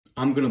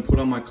I'm gonna put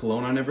on my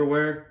cologne I never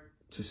wear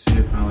to see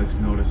if Alex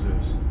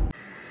notices.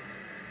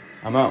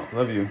 I'm out.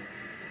 Love you.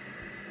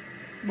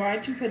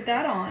 Why'd you put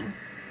that on?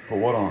 Put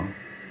what on?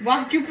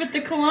 Why'd you put the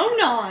cologne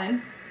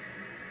on?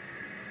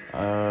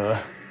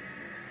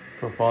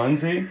 For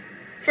funsie?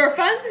 For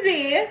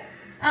funsie?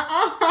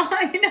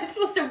 You're not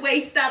supposed to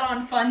waste that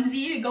on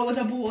funsie to go with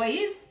the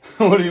boys.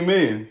 What do you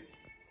mean?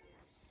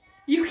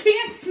 You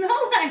can't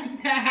smell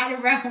like that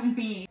around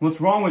me. What's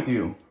wrong with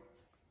you?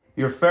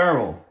 You're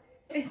feral.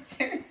 It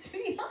turns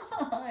me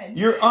on.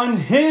 You're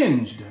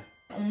unhinged.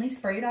 Only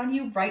sprayed on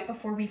you right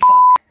before we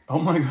fuck. Oh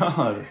my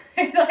God.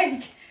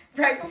 Like,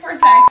 right before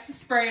sex,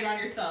 spray it on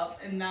yourself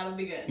and that'll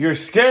be good. You're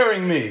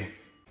scaring me.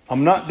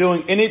 I'm not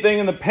doing anything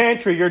in the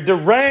pantry. You're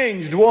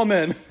deranged,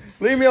 woman.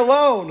 Leave me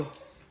alone.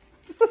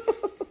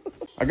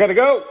 I gotta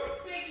go.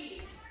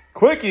 Quickie.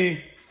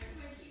 Quickie?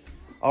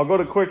 I'll go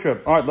to Quick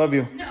Trip. All right, love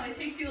you. No, it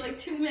takes you like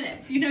 2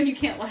 minutes. You know you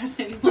can't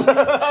last any longer.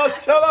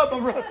 Shut up.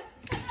 I'm running.